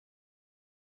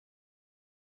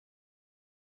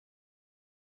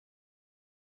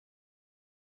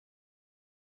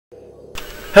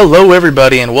Hello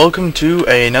everybody and welcome to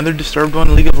another Disturbed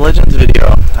One League of Legends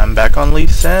video. I'm back on Lee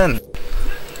Sin.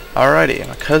 Alrighty,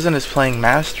 my cousin is playing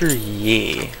Master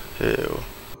Yi. Ooh.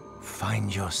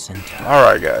 Find your center.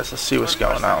 Alright guys, let's see what's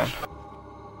going on.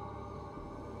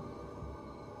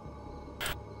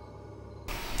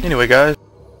 Anyway guys.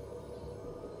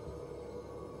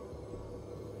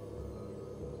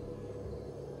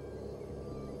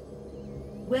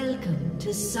 Welcome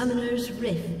to Summoner's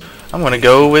Rift. I'm gonna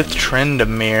go with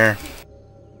Tryndamere.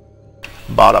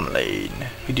 Bottom lane.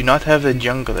 We do not have a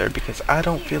jungler because I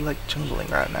don't feel like jungling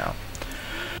right now.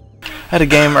 I had a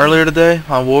game earlier today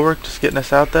on Warwick, just getting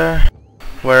us out there,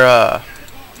 where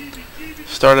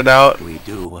started out We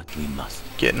do what we must.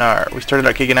 we started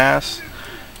out kicking ass,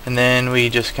 and then we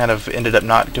just kind of ended up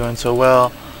not doing so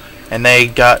well, and they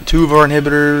got two of our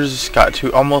inhibitors, got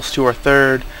to almost to our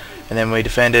third, and then we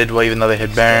defended, well, even though they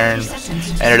had Baron,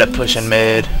 ended up pushing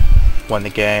mid, won the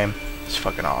game. It's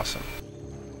fucking awesome.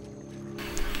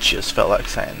 Just felt like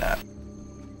saying that.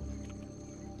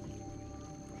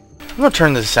 I'm gonna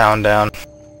turn the sound down.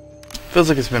 Feels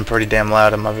like it's been pretty damn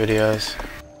loud in my videos.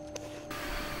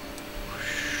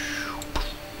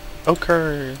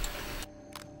 Okay.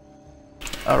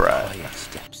 Alright. Quiet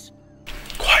steps.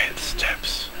 Quiet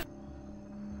steps.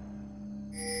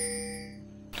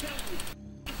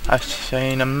 I've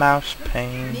seen a mouse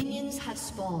pain. Minions have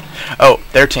spawned. Oh,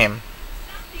 their team.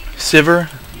 Sivir,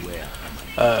 Where?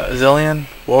 Zillion,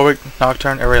 Warwick,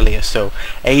 Nocturne, Aurelia. So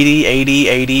 80, 80,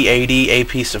 80, 80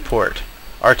 AP support.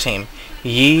 Our team.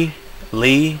 Yi,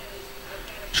 Lee,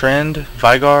 Trend,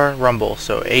 Vigar, Rumble.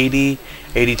 So 80,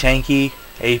 80 tanky,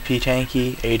 AP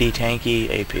tanky, 80 tanky,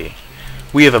 AP.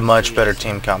 We have a much better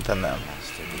team count than them.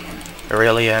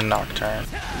 Aurelia and Nocturne.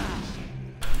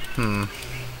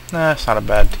 Nah, it's not a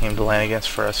bad team to lane against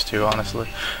for us too, honestly.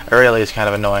 Aurelia is kind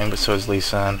of annoying, but so is Lee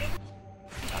Sin.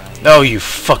 No, you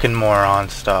fucking moron,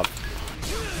 stop.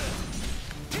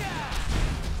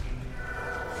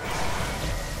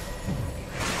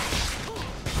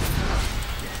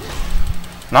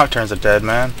 Nocturne's a dead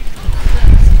man.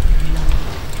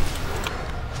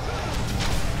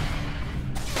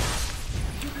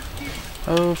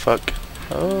 Oh fuck.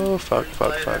 Oh fuck,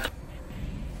 fuck, fuck.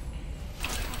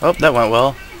 Oh, that went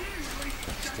well.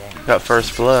 Got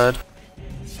first blood.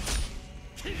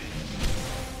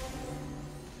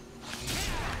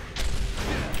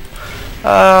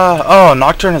 Oh,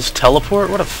 Nocturne has teleport?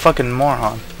 What a fucking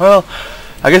moron. Well,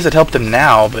 I guess it helped him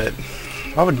now, but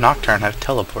why would Nocturne have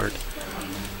teleport?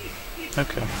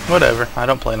 Okay, whatever. I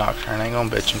don't play Nocturne. I ain't gonna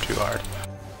bitch him too hard.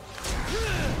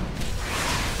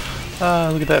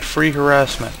 Look at that free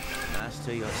harassment.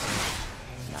 Master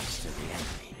yourself. Master the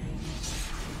enemy.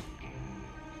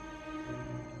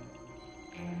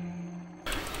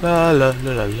 La la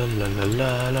la la la la la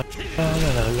la la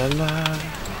la la la.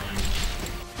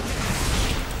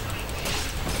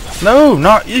 No,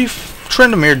 not you,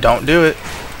 Tryndamere. Don't do it.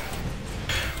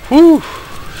 Whew.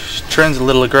 Trend's a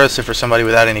little aggressive for somebody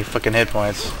without any fucking hit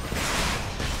points.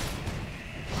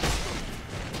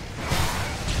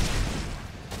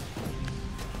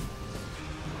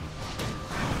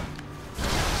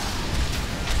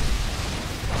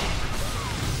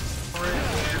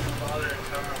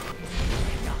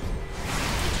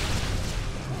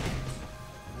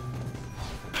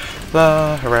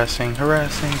 Blah, harassing.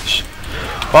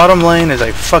 Bottom lane is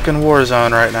a fucking war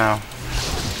zone right now.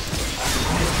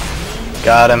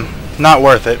 Got him. Not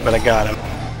worth it, but I got him.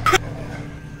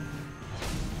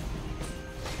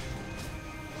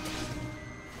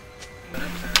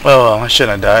 Oh, I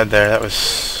shouldn't have died there. That was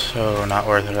so not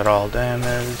worth it at all.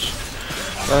 Damage.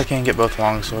 But I can get both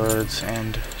longswords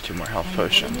and 2 more health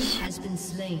potions. Has been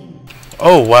slain.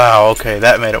 Oh wow, okay,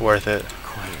 that made it worth it.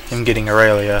 Him getting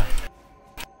Aurelia.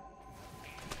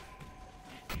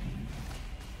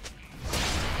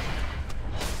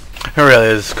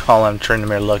 Aurelia's calling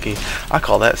Tryndamere lucky. I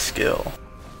call that skill.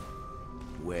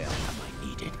 Where am I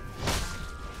needed?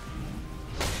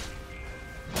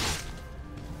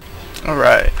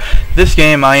 Alright. This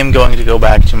game I am going to go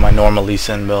back to my normal Lee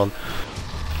Sin build.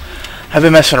 I've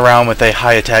been messing around with a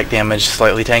high attack damage,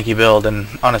 slightly tanky build, and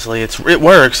honestly it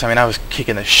works. I mean, I was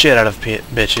kicking the shit out of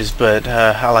bitches, but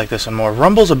I like this one more.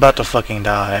 Rumble's about to fucking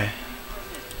die.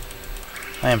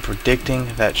 I am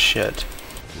predicting that shit.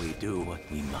 We do what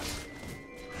we must.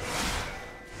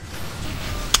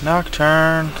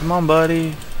 Nocturne, come on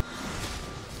buddy.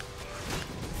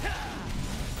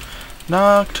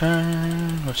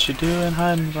 Nocturne, what you doing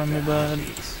hiding from me, bud?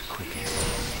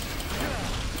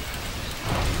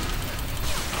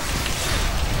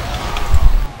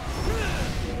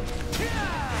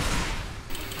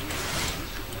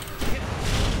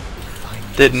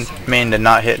 Didn't mean to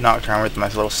not hit Nocturne with my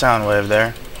little sound wave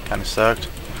there. Kinda sucked.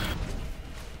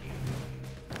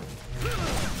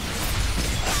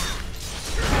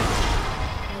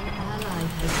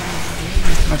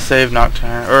 I saved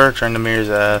Nocturne, or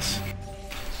Tryndamere's ass.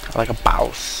 Like a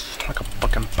boss. Like a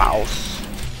fucking boss.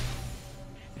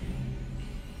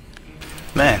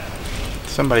 Man.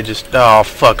 Somebody just... Oh,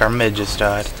 fuck. Our mid just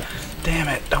died. Damn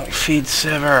it. Don't feed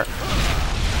Sivir.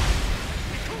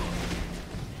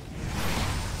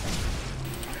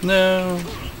 No.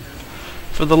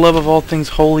 For the love of all things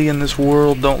holy in this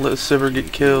world, don't let Sivir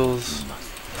get kills.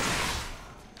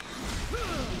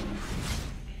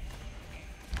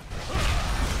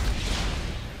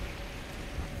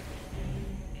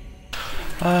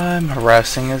 I'm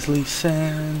harassing as Lee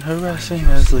Sin, harassing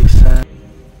as Lee Sin.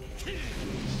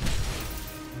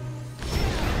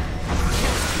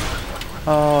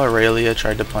 Oh, Aurelia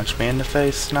tried to punch me in the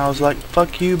face, and I was like,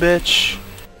 fuck you, bitch.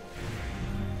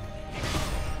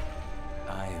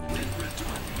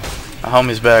 My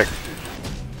homie's back.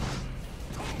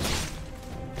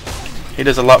 He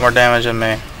does a lot more damage than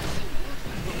me. I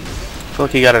feel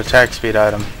like he got an attack speed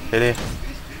item. Did he?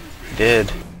 He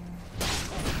did.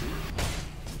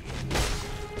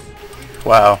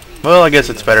 Wow. Well, I guess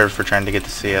it's better for Trend to get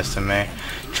the CS than me.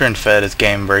 Trend Fed is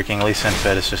game breaking. Lee Sin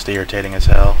Fed is just irritating as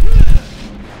hell.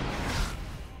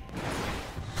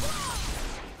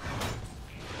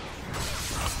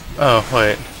 Oh,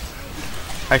 wait.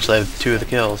 Actually, I have 2 of the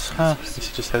kills. Huh. He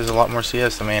just has a lot more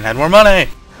CS than me and had more money!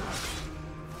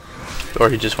 Or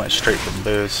he just went straight for the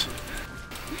booze.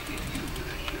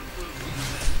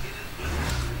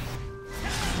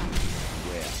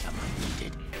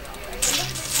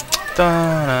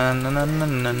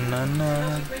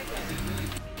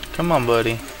 Come on,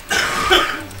 buddy.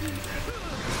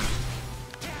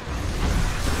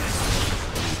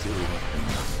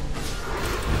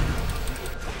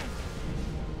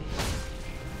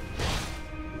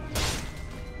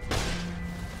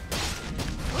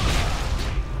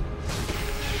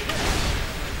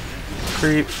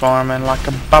 Creep farming like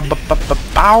a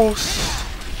boss.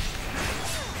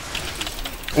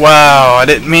 Wow, I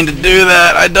didn't mean to do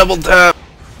that. I double tap.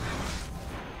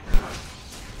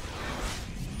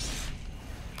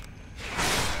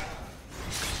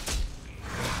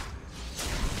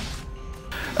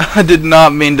 I did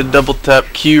not mean to double tap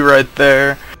Q right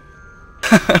there.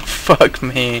 Fuck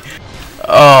me.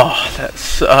 Oh, that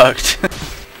sucked.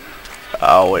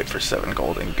 I'll wait for 7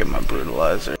 gold and get my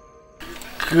brutalizer.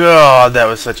 God, that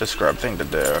was such a scrub thing to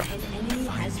do.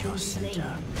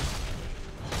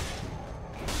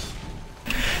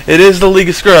 It is the League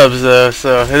of Scrubs though,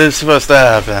 so it is supposed to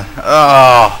happen.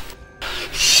 Oh,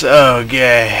 so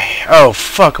gay. Oh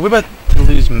fuck, are we about to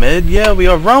lose mid? Yeah, we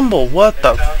are. Rumble, what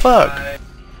the fuck?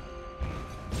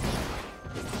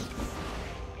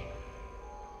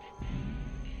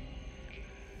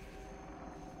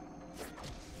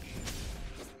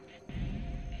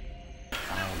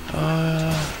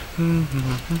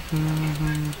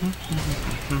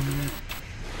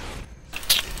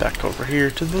 Back over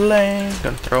here to the lane.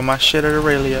 Gonna throw my shit at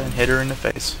Aurelia and hit her in the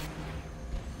face.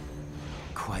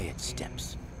 Quiet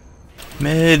steps.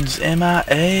 Mids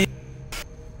MIA.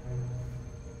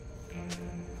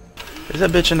 Is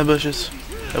that bitch in the bushes?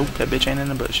 Nope, that bitch ain't in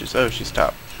the bushes. Oh, she's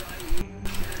top.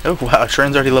 Oh wow,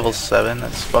 Trent's already level 7.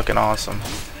 That's fucking awesome.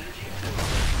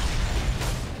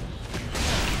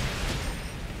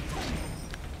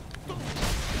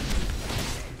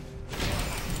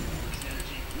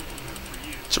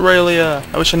 It's Aurelia.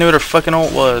 I wish I knew what her fucking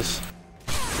ult was.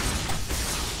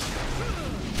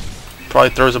 Probably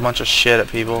throws a bunch of shit at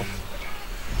people.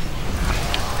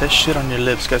 That shit on your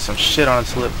lips got some shit on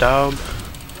its lip, dog.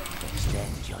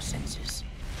 Extend your senses.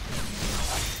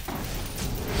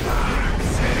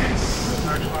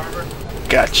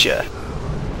 Gotcha.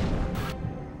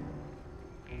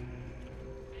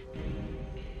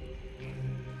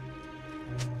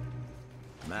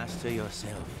 Master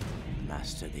yourself.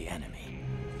 Master the enemy.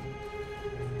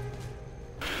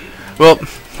 Well,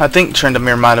 I think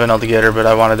Trendamere might have been able to get her, but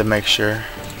I wanted to make sure.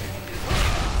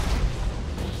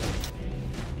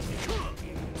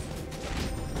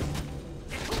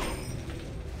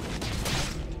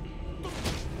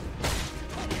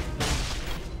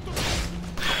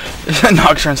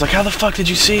 Nocturne's like, how the fuck did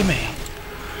you see me?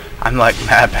 I'm like,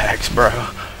 Mad Max, bro.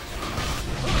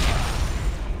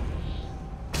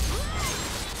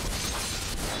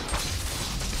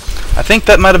 I think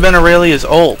that might have been Aurelia's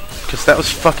ult, because that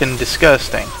was fucking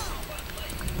disgusting.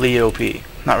 Lee OP.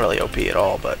 Not really OP at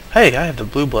all, but hey, I have the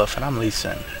blue buff and I'm Lee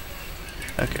Sin.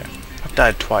 Okay. I've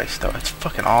died twice though. It's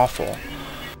fucking awful.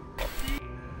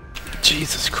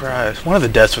 Jesus Christ. One of the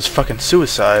deaths was fucking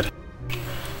suicide.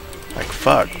 Like,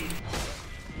 fuck. An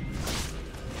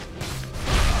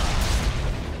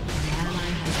ally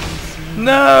has been slain.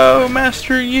 No,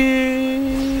 Master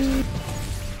Yi!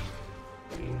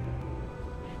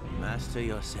 Master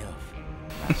yourself.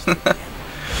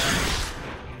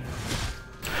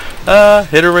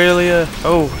 Hit Aurelia.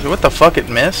 Oh, what the fuck? It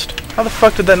missed? How the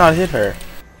fuck did that not hit her?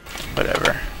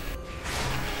 Whatever.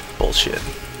 Bullshit.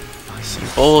 Some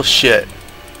bullshit.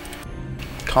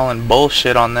 Calling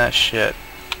bullshit on that shit.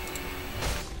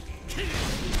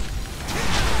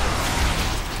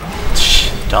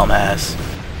 Dumbass.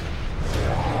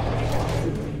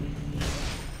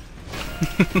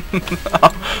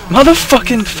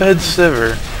 Motherfucking Fed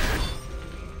Sivir.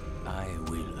 I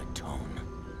will atone.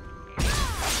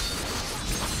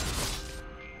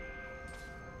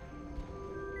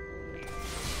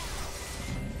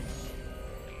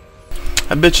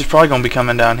 That bitch is probably gonna be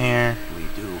coming down here. We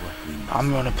do what we must.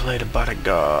 I'm gonna play the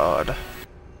bodyguard.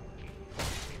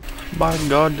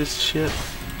 Bodyguard this shit.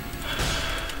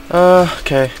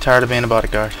 Okay, tired of being a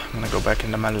bodyguard. I'm gonna go back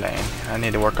into my lane. I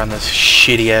need to work on this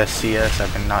shitty ass CS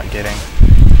I've been not getting.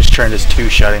 Just turned his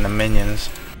two-shotting the minions.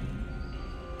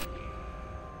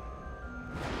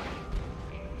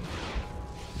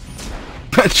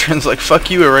 Trent's like, fuck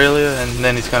you, Aurelia, and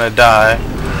then he's gonna die.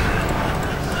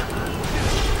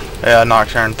 Yeah,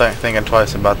 Nocturne thinking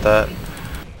twice about that.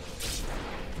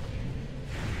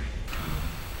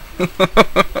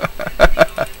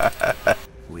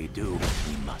 We do what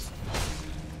we must.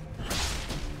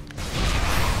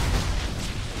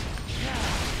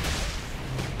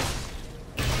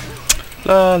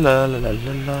 La la la la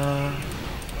la la.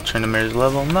 Tryndamere's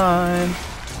level 9.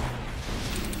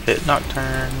 Hit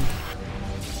Nocturne.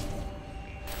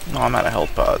 No, I'm out of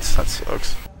health pods. That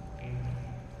sucks.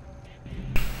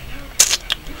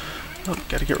 Oh,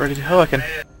 gotta get ready to. Oh, I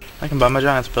can buy my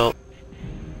Giant's belt.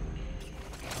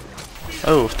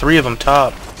 Oh, 3 of them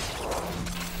top.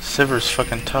 Sivir's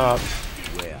fucking top.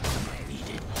 Where am I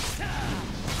needed?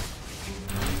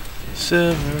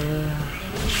 Sivir.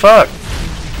 Fuck.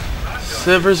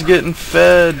 Sivir's getting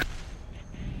fed.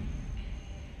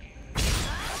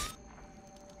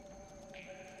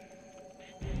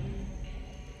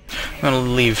 I'm gonna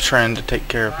leave Trent to take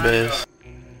care of biz.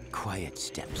 Quiet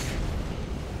steps.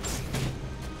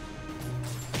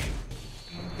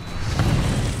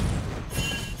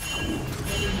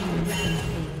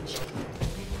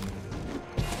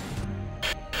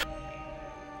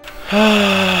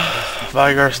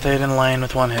 Vigar stayed in lane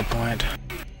with 1 hit point.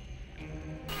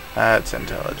 That's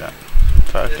intelligent.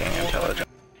 Fucking intelligent.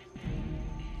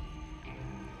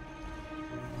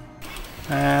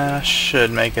 I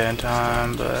should make it in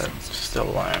time, but still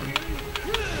lame.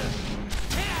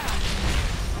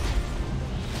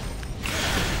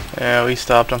 Yeah, we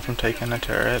stopped him from taking the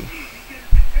turret.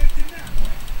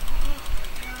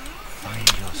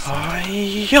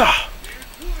 Yeah.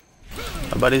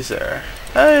 Nobody's there.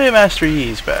 Hey, Master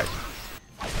Yi's back.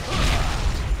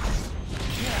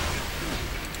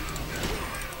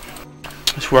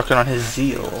 He's working on his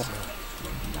zeal.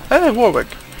 Hey, Warwick.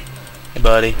 Hey,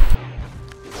 buddy.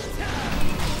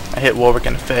 I hit Warwick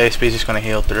in the face, but he's just gonna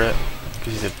heal through it.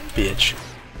 Because he's a bitch.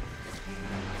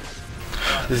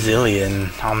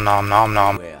 Zillion. Nom nom nom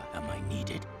nom. Where am I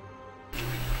needed?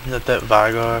 Is that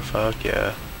Vigar? Fuck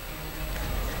yeah.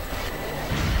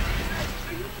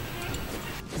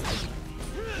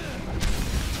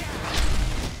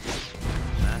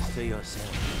 Master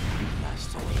yourself.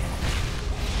 Master the enemy.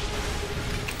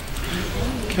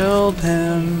 Killed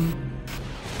him.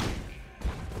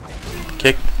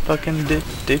 Kick fucking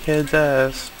dickhead's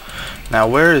ass. Now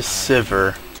where is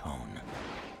Sivir? Tone.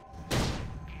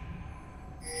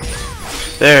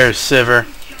 There's Sivir.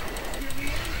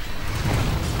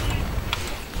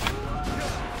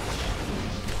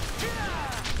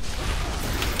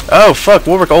 Oh fuck,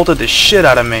 Warwick ulted the shit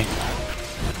out of me.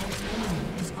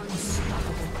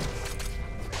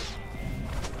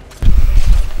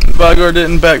 Vigar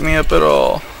didn't back me up at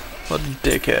all. What a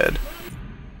dickhead.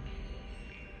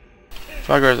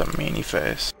 Vigar's a meanie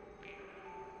face.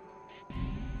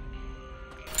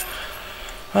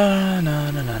 Na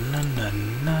na na na na na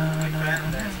na.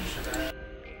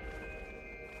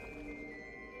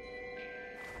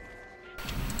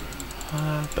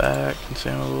 Back,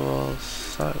 consumables,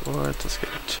 site worth, let's get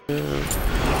 2.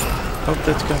 Hope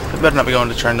that's good. It better not be going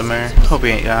to Tryndamere. Hope he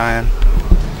ain't dying.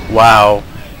 Wow.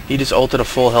 He just ulted a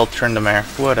full health Tryndamere.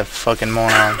 What a fucking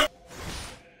moron.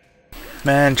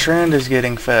 Man, Trend is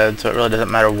getting fed, so it really doesn't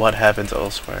matter what happens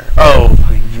elsewhere. Oh,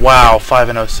 wow,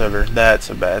 5-0 Sivir. That's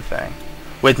a bad thing.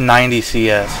 With 90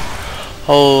 CS.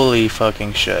 Holy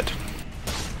fucking shit.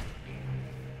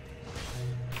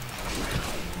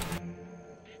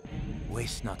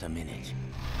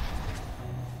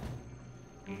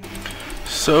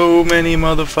 So many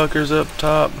motherfuckers up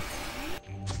top.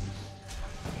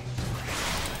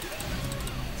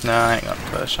 Nah, I ain't gonna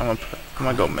push. I'm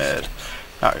gonna go mid.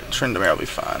 Alright, Tryndamere will be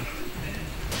fine.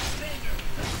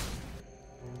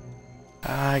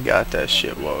 I got that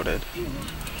shit loaded.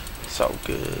 It's all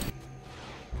good.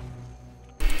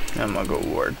 I'm gonna go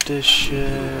ward this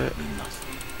shit.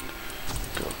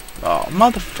 Go. Oh,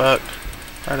 motherfuck.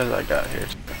 Where does I got here?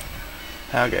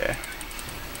 Okay.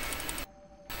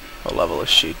 What level is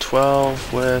she?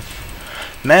 12 with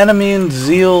Manamune,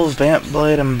 Zeal, Vamp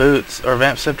Blade, and Boots. Or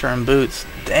Vamp Scepter and Boots.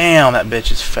 Damn, that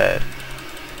bitch is fed.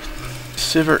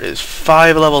 Sivir is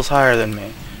 5 levels higher than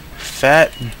me.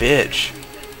 Fat bitch.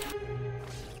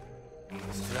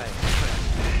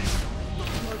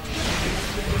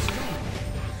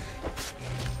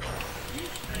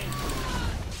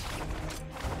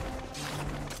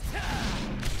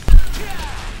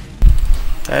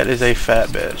 That is a fat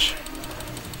bitch.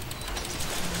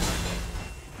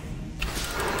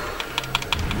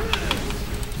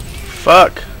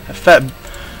 Fuck. A fat...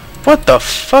 What the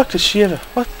fuck does she have?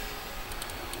 What?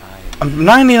 I'm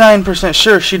 99%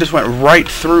 sure she just went right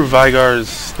through Veigar's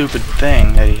stupid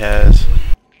thing that he has.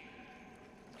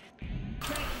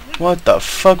 What the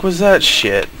fuck was that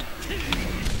shit?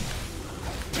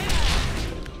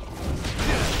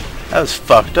 That was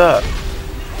fucked up.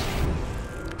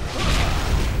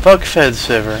 Fuck Fed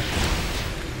Sivir.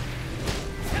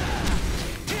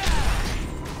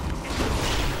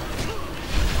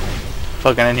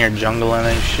 Fucking in here jungling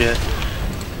and shit.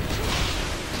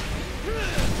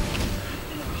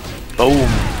 Boom.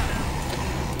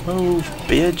 Move,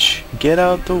 bitch. Get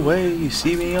out the way. You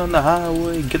see me on the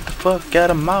highway. Get the fuck out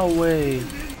of my way.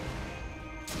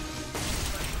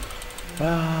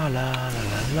 La la la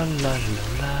la la la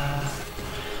la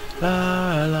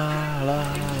la la la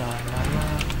la la.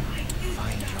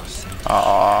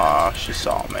 Aww, she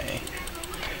saw me.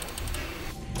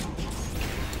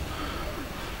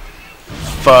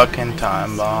 Fucking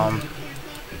time bomb.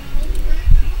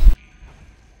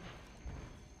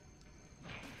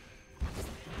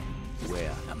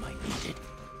 Where am I needed?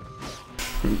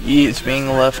 He's being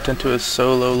left into a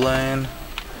solo lane.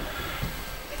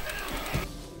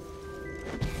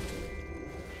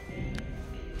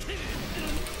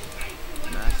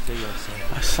 Master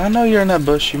yourself. I know you're in that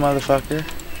bush, you motherfucker.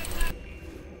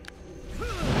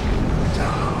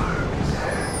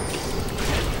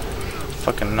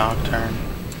 Fucking Nocturne.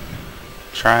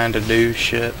 Trying to do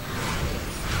shit.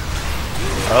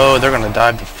 Oh, they're gonna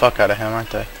dive the fuck out of him, aren't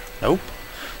they? Nope.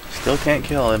 Still can't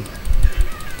kill him.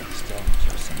 Extend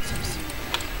your senses.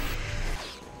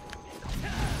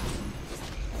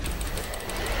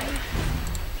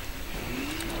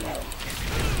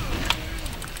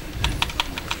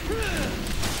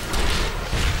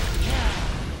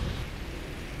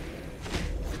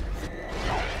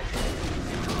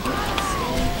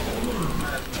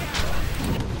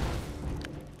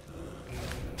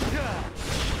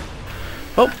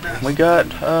 Oh, we got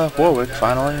Warwick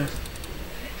finally.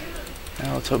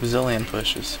 Now let's hope Zilean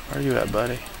pushes. Where are you at,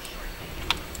 buddy?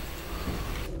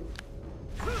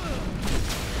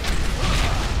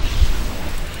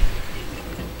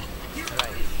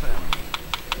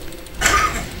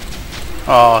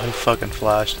 Oh, he fucking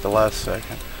flashed at the last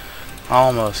second.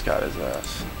 Almost got his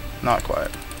ass. Not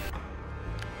quite.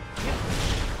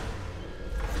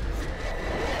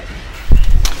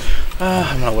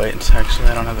 I'm gonna wait. Actually,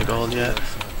 I don't have the gold yet.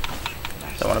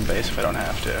 Don't want to base if I don't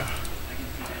have to.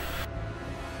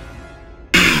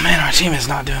 Man, our team is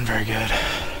not doing very good.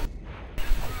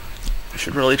 We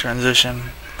should really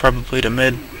transition, probably to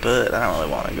mid, but I don't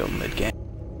really want to go mid game.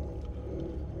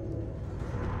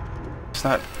 It's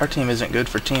not. Our team isn't good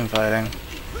for team fighting.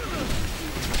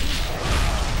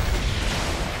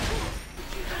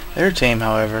 Their team,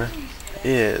 however,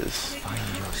 is.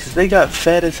 'Cause they got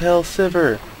fed as hell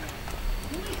Sivir.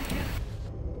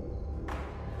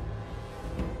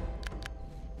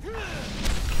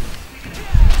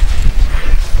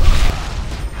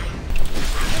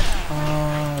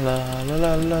 La la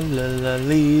la la la la,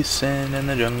 Lee Sin in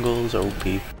the jungle's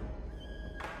OP.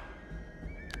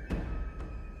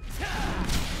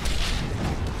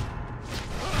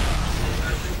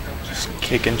 Just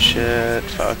kicking shit,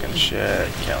 fucking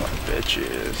shit, killing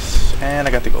bitches. And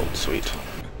I got the gold, sweet.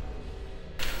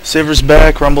 Sivir's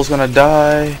back, Rumble's gonna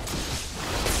die.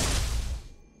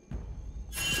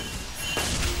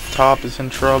 Top is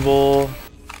in trouble.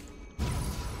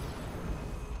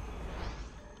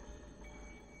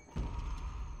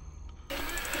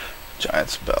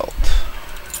 Giant's belt.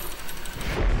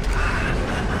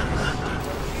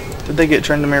 Did they get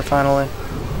Tryndamere finally?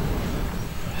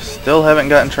 Still haven't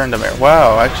gotten Tryndamere.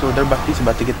 Wow, actually he's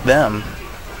about to get them.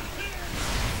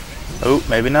 Oh,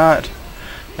 maybe not.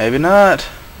 Maybe not.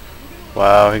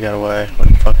 Wow, he got away.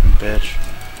 What a fucking bitch.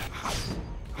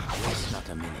 Waste not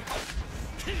a minute.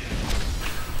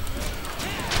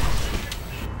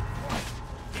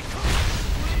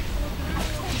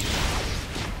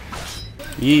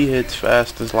 He hits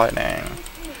fast as lightning.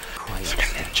 Quiet. He's like a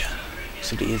ninja.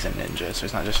 Except he is a ninja, so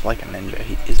he's not just like a ninja,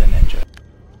 he is a ninja.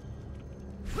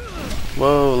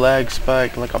 Whoa, lag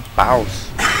spike like a boss.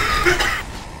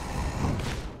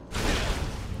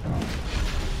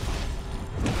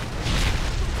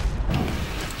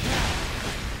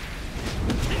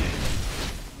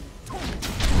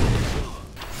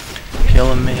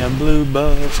 Killing me a blue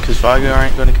buff, cause Veigar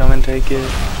ain't gonna come and take it.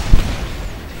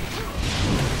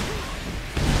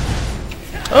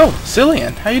 Oh,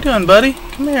 Cillian, how you doing, buddy?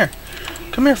 Come here.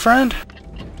 Come here, friend.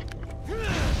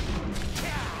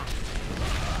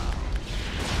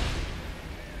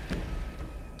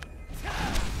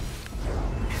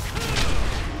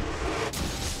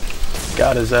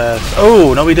 Got his ass.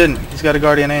 Oh, no he didn't. He's got a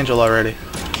Guardian Angel already.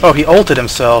 Oh, he ulted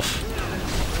himself.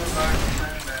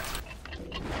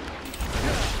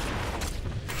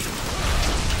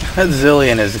 That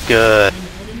Cillian is good. An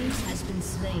enemy has been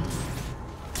slain.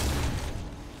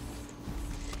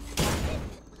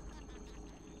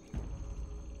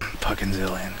 Fucking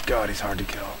Cillian. God, he's hard to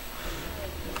kill.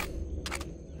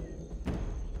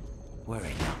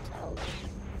 Worry not.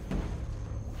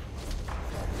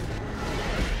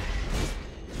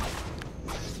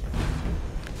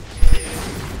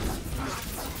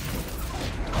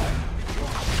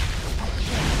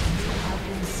 Have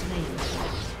been slain.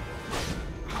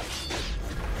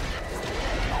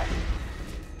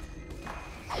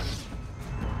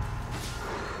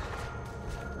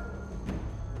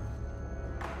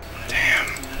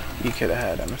 You could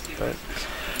have had him, but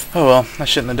oh well. I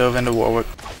shouldn't have dove into Warwick.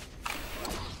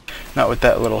 Not with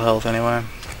that little health, anyway.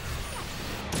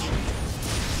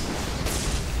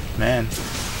 Man,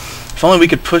 if only we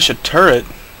could push a turret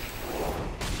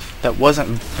that wasn't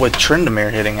with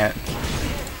Tryndamere hitting it.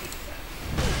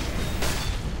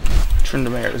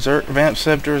 Tryndamere, Vamp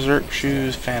Scepter,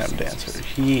 Xerxes, Phantom Dancer.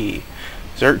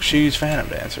 Xerxes, Phantom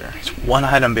Dancer. It's one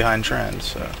item behind Trend,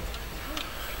 so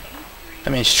that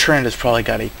means Trend has probably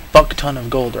got a fuck ton of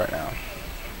gold right now.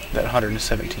 That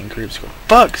 117 creep score.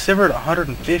 Fuck, Sivir at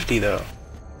 150 though.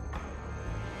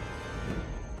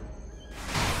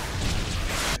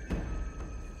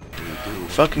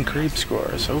 Fucking creep score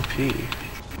is OP.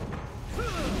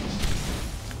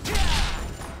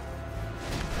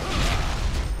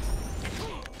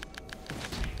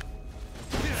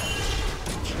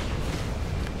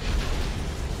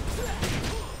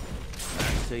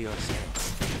 To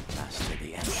yourself. Master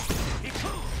the enemy.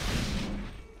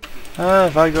 Ah,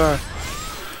 Veigar.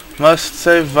 Must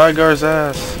save Veigar's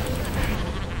ass.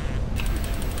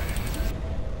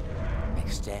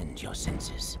 Extend your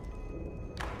senses.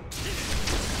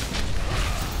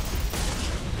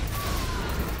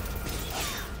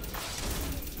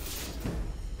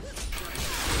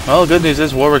 Well, good news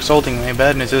is Warwick's ulting me.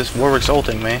 Bad news is Warwick's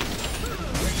ulting me.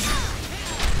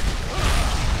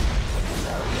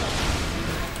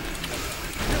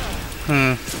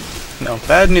 No,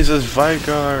 bad news is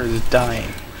Veigar is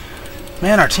dying.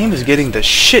 Man, our team is getting the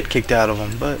shit kicked out of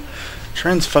them, but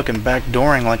Trent's fucking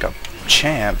backdooring like a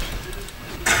champ.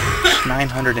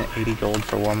 980 gold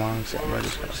for Warmonks. I'm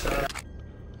just gonna say it.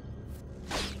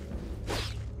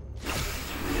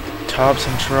 Top's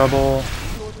in trouble.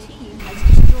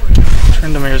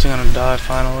 Tryndamere's gonna die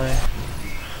finally.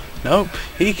 Nope,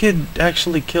 he could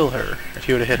actually kill her if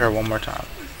he would have hit her one more time.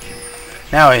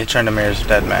 Now Tryndamere's a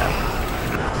dead man.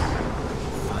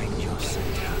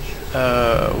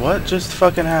 What just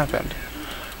fucking happened?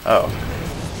 Oh.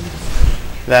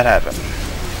 That happened.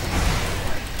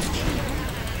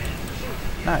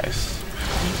 Nice.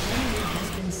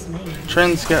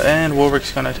 Trent's got, and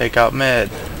Warwick's gonna take out mid.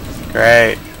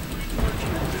 Great.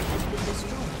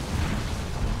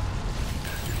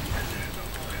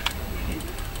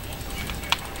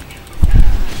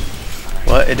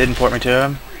 What? It didn't port me to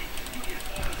him?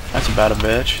 That's about a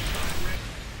bitch.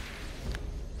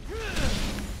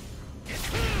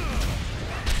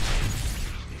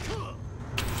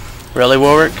 Really,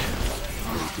 Warwick?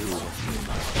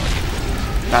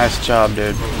 Nice job,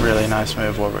 dude. Really nice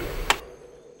move, Warwick.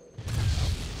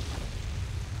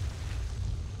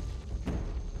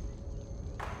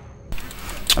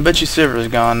 I bet you Sivir's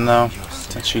gone, though,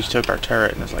 since she took our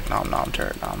turret and is like, nom nom,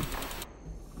 turret nom.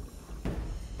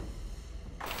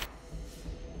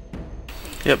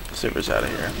 Yep, Sivir's out of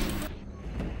here.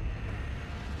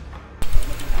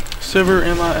 Sivir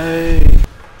MIA.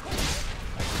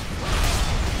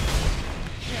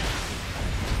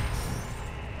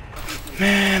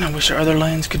 Man, I wish our other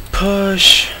lanes could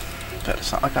push. But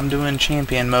it's not like I'm doing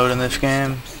champion mode in this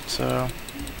game, so...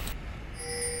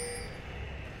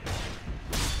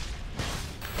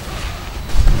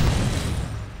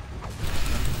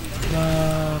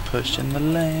 Pushing the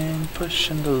lane,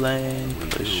 pushing the lane,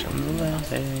 pushing the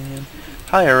lane.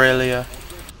 Hi, Aurelia.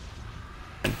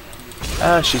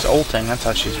 Ah, she's ulting, that's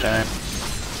how she's doing.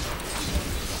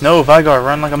 No, Veigar,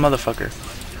 run like a motherfucker.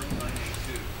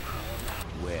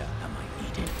 Where am I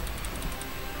needed?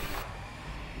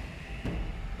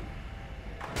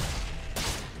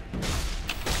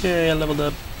 Yeah, I leveled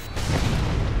up.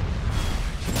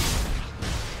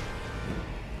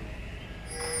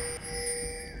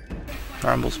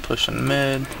 Rumble's pushing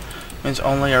mid. Means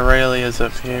only Aurelia's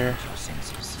up here. Your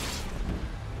senses.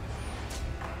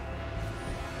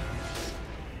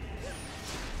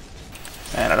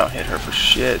 Man, I don't hit her for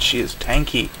shit. She is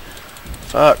tanky.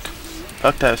 Fuck.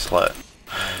 Fuck that slut.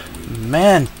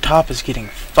 Man, top is getting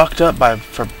fucked up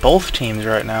for both teams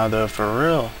right now, though, for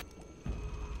real.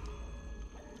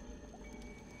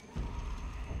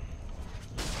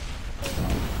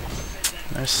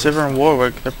 There's Sivir and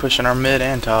Warwick. They're pushing our mid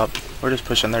and top. We're just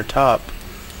pushing their top.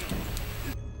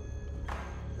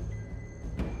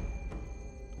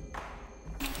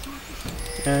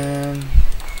 And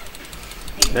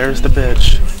there's the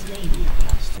bitch.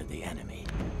 Master the enemy.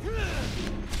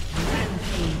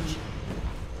 Rampage.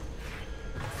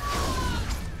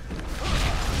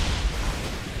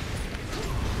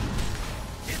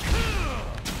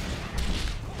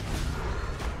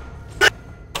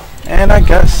 And I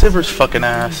got Sivir's fucking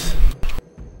ass.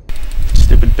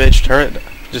 Stupid bitch turret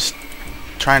just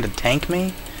trying to tank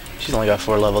me. She's only got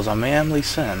 4 levels on me. I'm Lee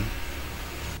Sin.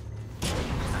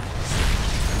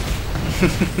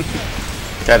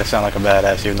 Gotta sound like a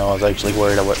badass even though I was actually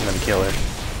worried I wasn't gonna kill her.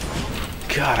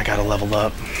 God, I gotta level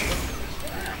up.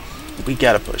 We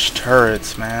gotta push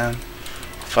turrets, man.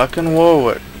 Fucking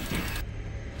Warwick.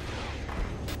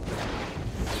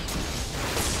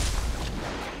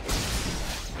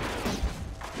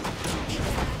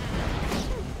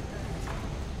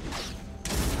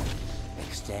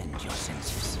 Extend your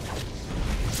senses.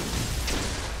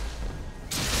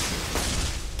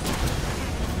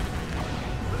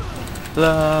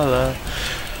 La la.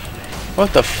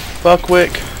 What the fuck,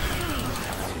 Wick?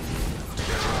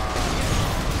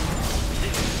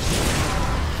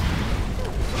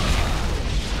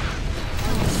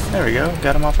 There we go.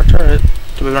 Got him off our turret.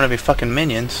 Do we don't have any fucking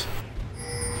minions?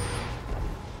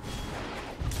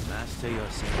 Master your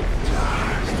senses.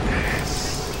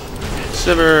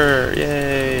 Sivir,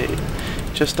 yay!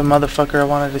 Just the motherfucker I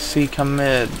wanted to see come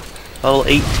mid. Level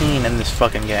 18 in this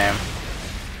fucking game.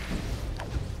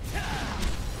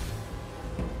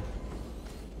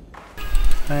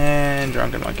 And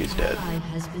Drunken Monkey's dead. Ally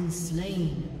has been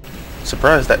slain.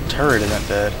 Surprised that turret isn't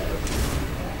dead.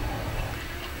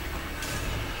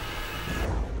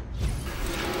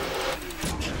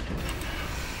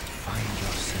 Find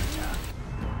your center.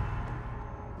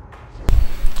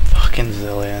 Fucking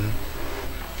Zillion.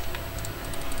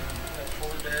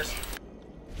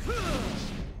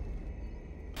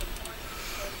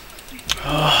 Oh,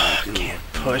 I can't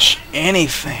push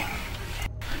anything.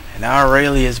 And now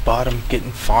Aurelia's bottom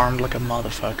getting farmed like a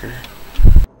motherfucker.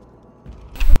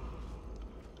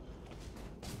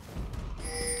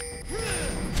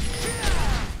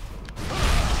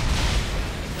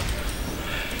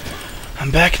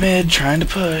 I'm back mid, trying to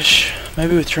push.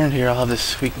 Maybe with Trent here I'll have this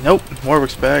sweet... Nope,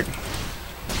 Warwick's back.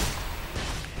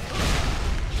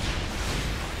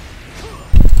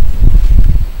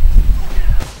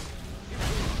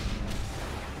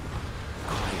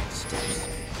 Quiet steps.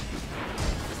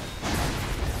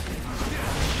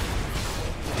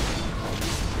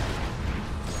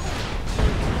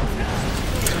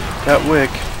 Got Wick.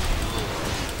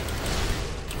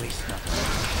 Waste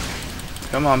nothing.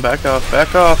 Come on, back off,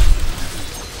 back off.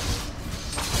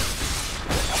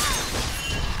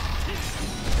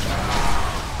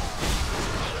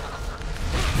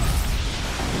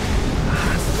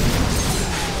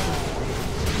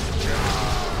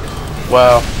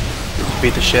 Wow.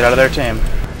 Beat the shit out of their team.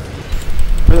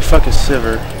 Where the fuck is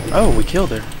Sivir? Oh, we killed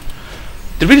her.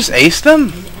 Did we just ace them?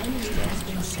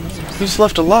 Who's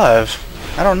left alive?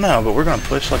 I don't know, but we're gonna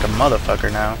push like a motherfucker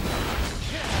now.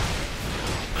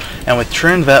 And with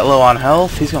Trend that low on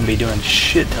health, he's gonna be doing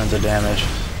shit tons of damage.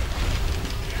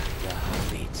 The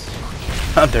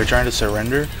heartbeats. They're trying to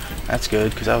surrender? That's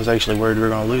good, because I was actually worried we were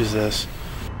gonna lose this.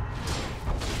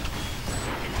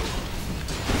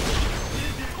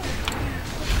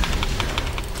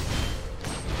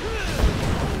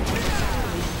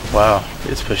 wow.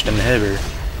 It's pushed in heavier.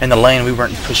 In the lane, we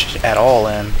weren't pushed at all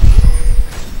in. Your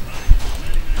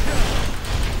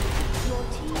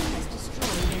team has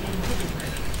destroyed an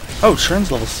inhibitor. Oh,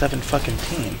 Trent's level 7 fucking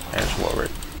team. There's Warwick.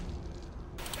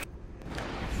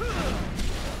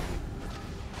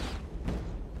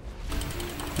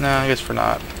 No, I guess we're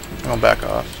not. I'm gonna back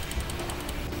off.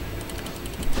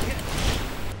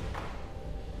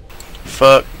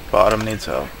 Fuck. Bottom needs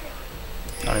help.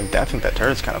 I think that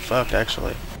turret's kind of fucked,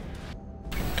 actually.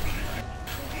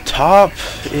 Top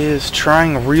is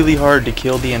trying really hard to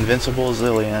kill the invincible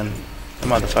Zilean. The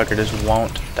motherfucker just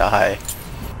won't die.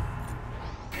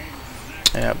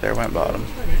 Yep, there went bottom.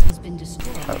 Turret has been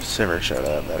destroyed. Oh, Sivir showed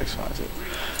up. That explains it.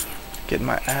 Getting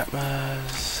my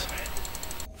Atmas.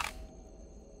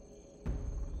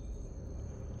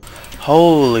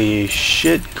 Holy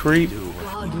shit, creep.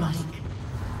 Godlike.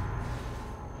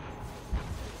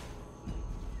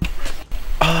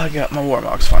 Oh, I got my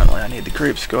Warmogs finally. I need the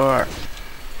creep score.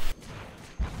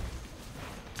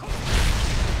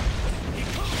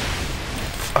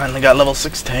 Finally got level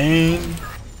 16.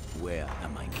 Where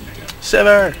am I needed?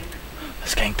 Sivir!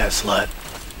 Let's gank that slut.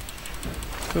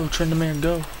 Go, Tryndamere,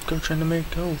 go. Go, Tryndamere,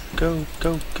 go. Go,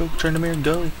 go, go, Tryndamere,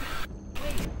 go.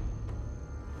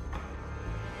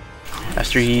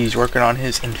 After he's working on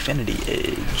his Infinity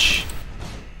Edge.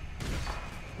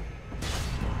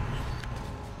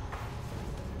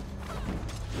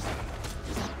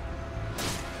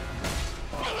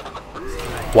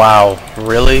 Wow,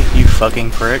 really? You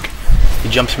fucking prick. He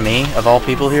jumps me, of all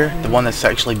people here? The one that's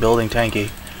actually building tanky.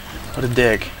 What a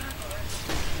dick.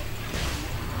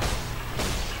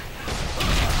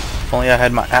 If only I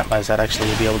had my Atmas, I'd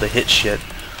actually be able to hit shit.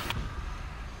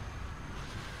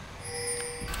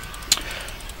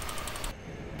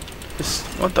 This,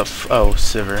 what the f- oh,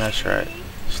 Sivir, that's right.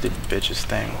 Stupid bitch's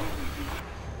thing.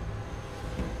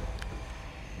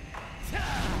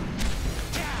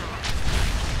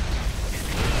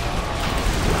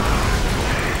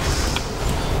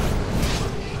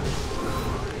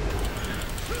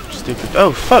 Stupid.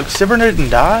 Oh fuck! Sivir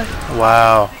didn't die.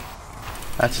 Wow,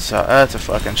 that's a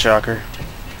fucking shocker.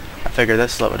 I figured that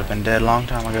slut would have been dead a long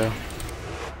time ago.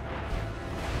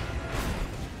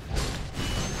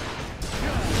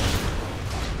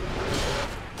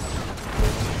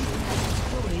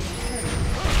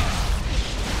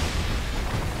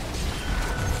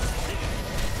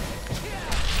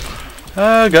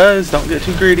 Guys, don't get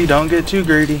too greedy. Don't get too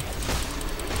greedy.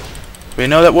 We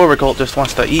know that Warwick ult just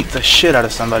wants to eat the shit out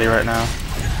of somebody right now.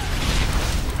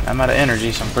 I'm out of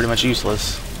energy, so I'm pretty much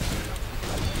useless.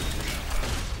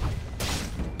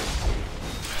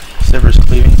 Sivir's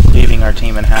cleaving our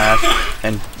team in half,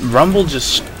 and Rumble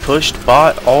just pushed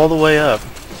bot all the way up.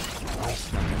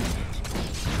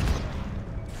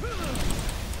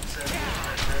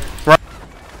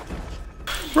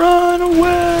 Run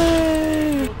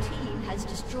away! Your team has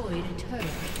destroyed a turret.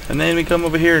 And then we come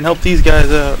over here and help these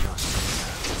guys out.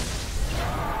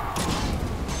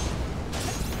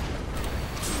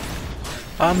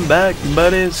 I'm back,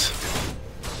 buddies.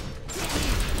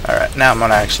 Alright, now I'm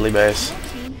gonna actually base. Your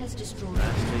team has destroyed.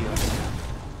 Master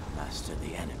yourself. Master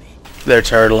the enemy. They're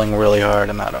turtling really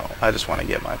hard, and I just want to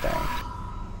get my thing.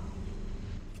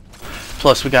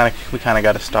 Plus, we kinda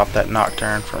gotta stop that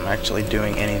Nocturne from actually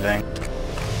doing anything.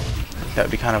 That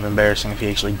would be kind of embarrassing if he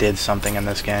actually did something in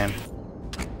this game.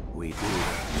 We do.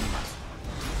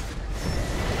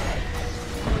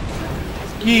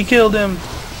 Ye killed him.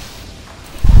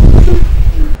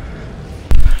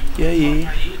 Yeah, ye.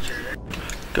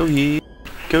 Go ye.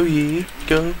 Go ye.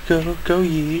 Go, go, go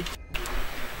ye.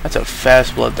 That's a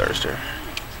fast bloodthirster.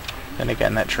 Then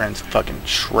again, that Trent's fucking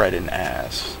shredding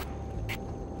ass.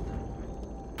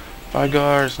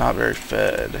 Vygar's not very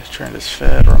fed. Trent is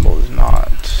fed. Rumble is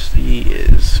not. He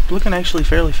is looking actually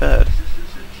fairly fed.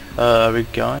 Are we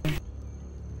going?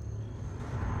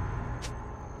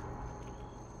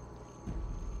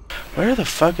 Where the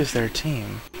fuck is their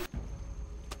team?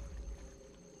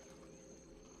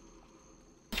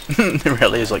 It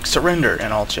really is like surrender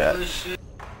in all chat.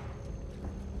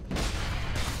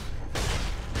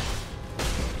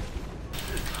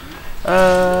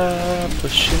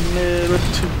 Pushing it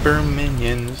with super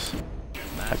minions.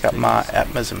 I got my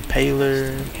Atmas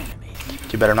Impaler.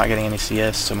 Too bad I'm not getting any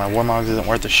CS, so my Warmogs isn't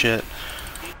worth a shit.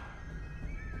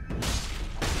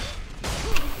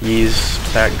 Ye's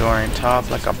backdooring top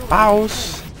like a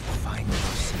boss.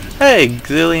 Hey,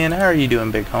 Zilean, how are you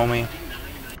doing, big homie?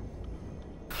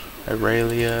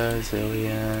 Aurelia,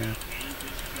 Zilean,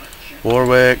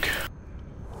 Warwick.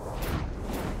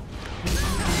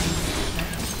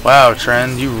 Wow,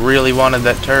 Trend, you really wanted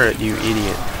that turret, you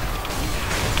idiot.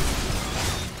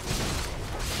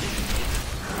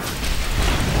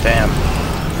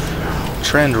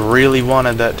 Trend really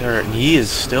wanted that turret, and he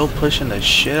is still pushing the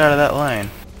shit out of that lane.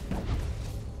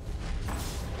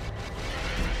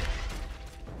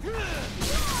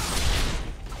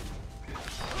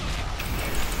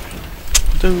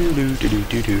 Do do do do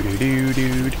do do do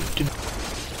do do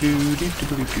do do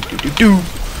do do.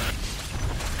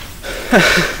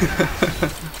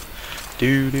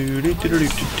 Do do do do do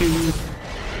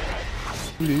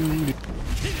do do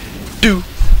do.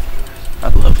 I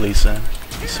love Lee Sin.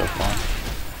 He's so fun.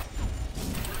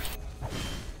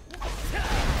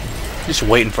 Just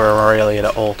waiting for Aurelia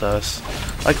to ult us.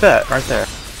 Like that, right there.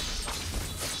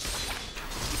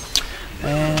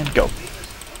 And go.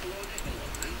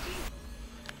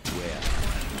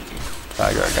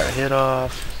 I got a hit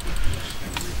off.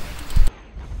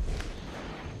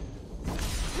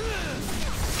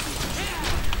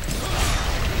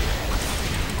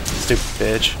 Stupid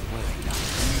bitch.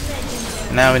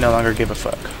 Now we no longer give a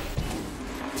fuck.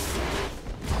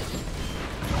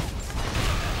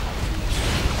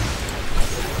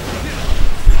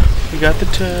 We got the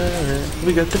turret.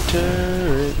 We got the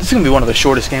turret. This is gonna be one of the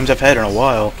shortest games I've had in a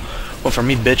while. Well, for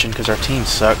me bitching because our team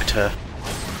sucked.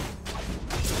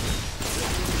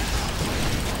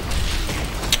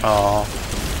 Oh,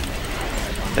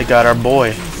 they got our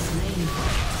boy.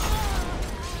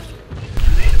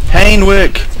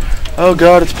 Painwick! Oh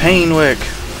god, it's Painwick.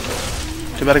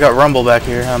 Too bad I got Rumble back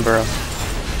here, huh, bro?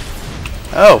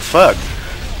 Oh, fuck.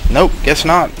 Nope, guess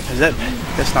not. Is that...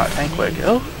 Guess not Tankwick.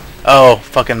 Oh? Oh,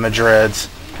 fucking Madreds.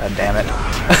 God damn it.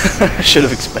 I should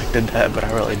have expected that, but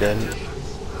I really didn't.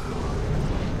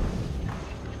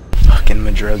 Fucking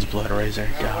Madred's Blood Razor.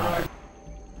 God.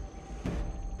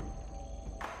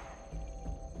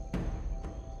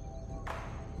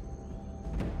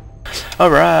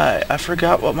 Alright, I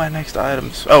forgot what my next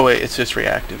items... Oh wait, it's just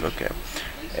reactive, okay.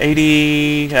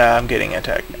 80... I'm getting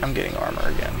attack. I'm getting armor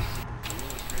again.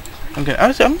 I'm gonna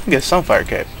get Sunfire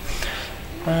Cape.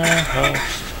 Sunfire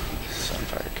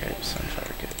Cape,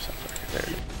 Sunfire Cape, Sunfire Cape. There it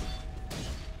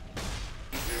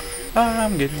is.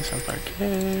 I'm getting Sunfire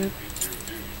Cape.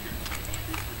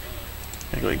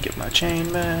 I'm gonna go get my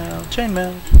Chainmail.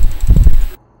 Chainmail.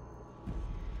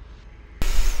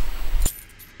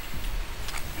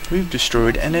 We've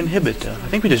destroyed an inhibitor. I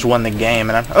think we just won the game,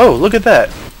 and oh, look at that!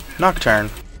 Nocturne.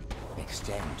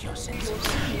 Extend your senses.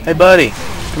 Hey, buddy,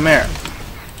 come here.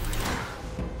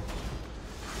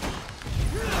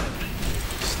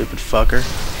 Stupid fucker.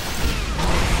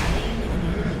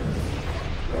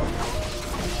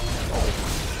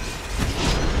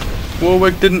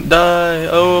 Warwick didn't die.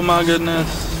 Oh my goodness.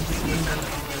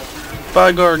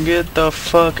 Vygar, get the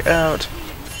fuck out.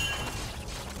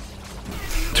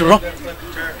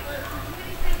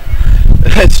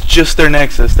 That's just their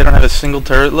Nexus. They don't have a single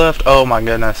turret left. Oh my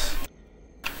goodness.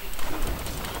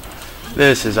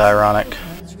 This is ironic.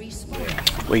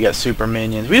 We got super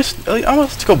minions. We just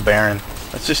let's go Baron.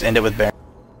 Let's just end it with Baron.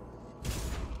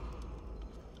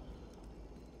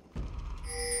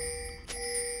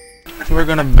 We're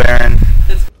gonna Baron.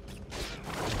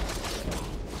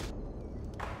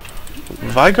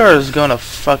 Vygar is gonna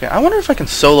fucking... I wonder if I can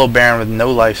solo Baron with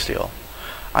no lifesteal.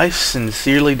 I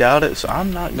sincerely doubt it, so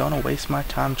I'm not gonna waste my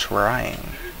time trying.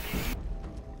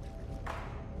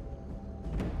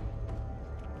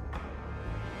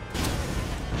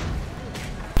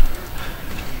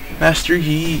 Master,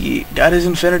 he got his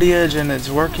Infinity Edge and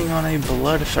is working on a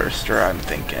Bloodthirster, I'm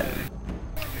thinking.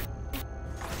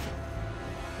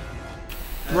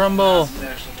 Rumble!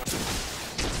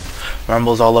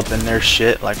 Rumble's all up in their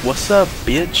shit, like, what's up,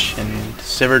 bitch? And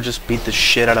Sivir just beat the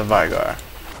shit out of Vygar.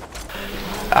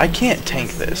 I can't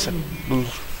tank this.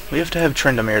 We have to have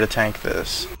Tryndamere to tank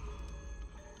this.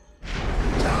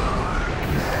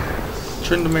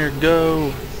 Tryndamere,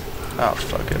 go! Oh,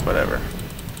 fuck it, whatever.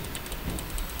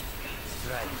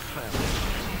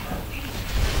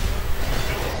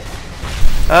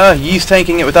 He's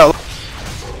tanking it without...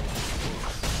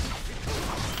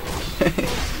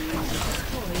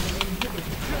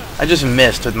 I just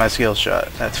missed with my skill shot.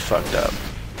 That's fucked up.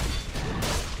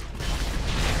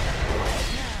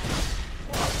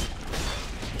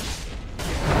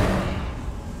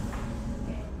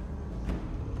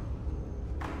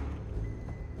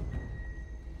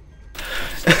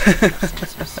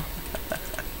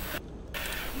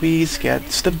 We's got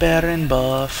the Baron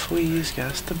buff. We's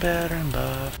got the Baron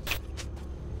buff.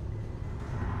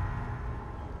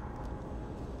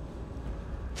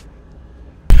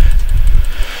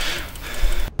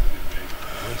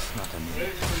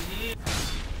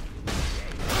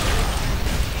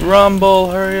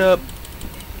 Rumble, hurry up.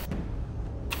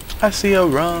 I see a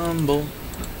Rumble.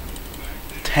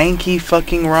 Tanky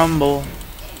fucking Rumble.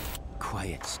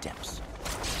 Quiet steps.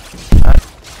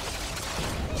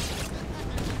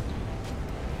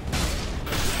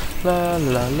 La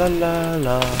la la la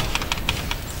la.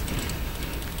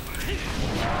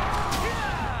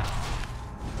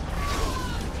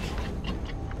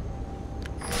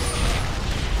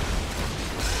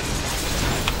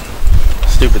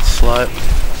 Stupid slut.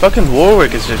 Fucking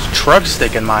Warwick is just truck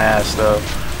sticking my ass though.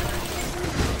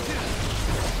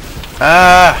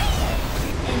 Ah!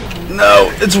 No,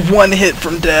 it's one hit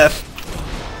from death.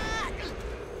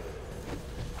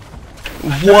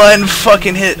 One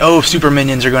fucking hit. Oh, super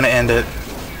minions are gonna end it.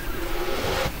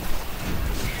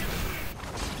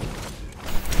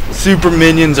 Super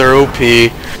minions are OP.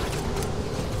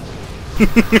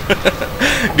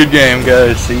 Good game,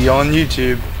 guys. See you on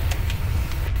YouTube.